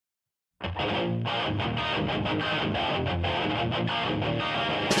Hey,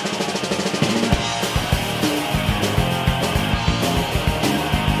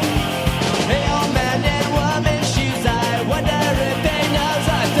 old man in woman's shoes, I wonder if he knows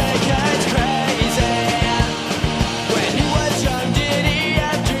I think it's crazy. When he was young, did he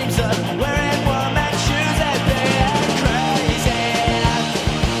have dreams of wearing woman's shoes and being crazy?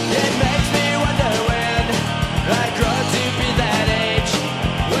 It makes me wonder when I grow to be that age.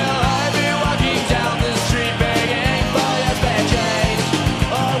 Will I be walking down the street begging for a spare change?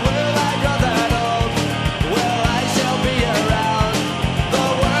 Or will I grow that old? Will I still be around? The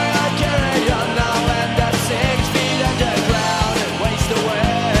world I carry on now end up 6 feet underground and waste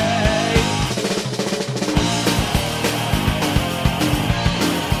away.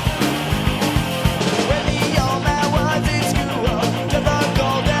 When the old man was in school, to the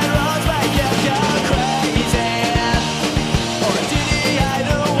golden roads make him go crazy. Or did he hide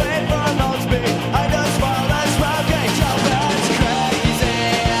away from old speed? I just smile and smoking till that's crazy.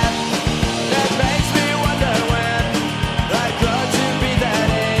 That makes me wonder when I grow to be that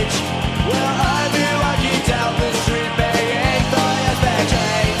age. Will I be walking down the street begging for a spare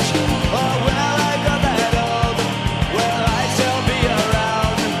change? Or will I grow that old? Will I still be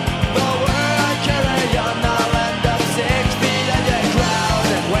around? The word I carry on now end up 6 feet underground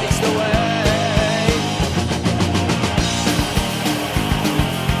and waste away.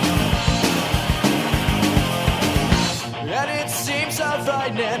 And it seems so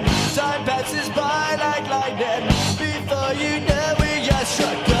frightening. Time passes by like lightning. Before you know we just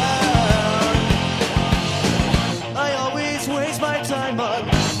struck down. I always waste my time on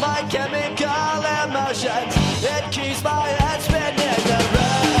my chemical emotions.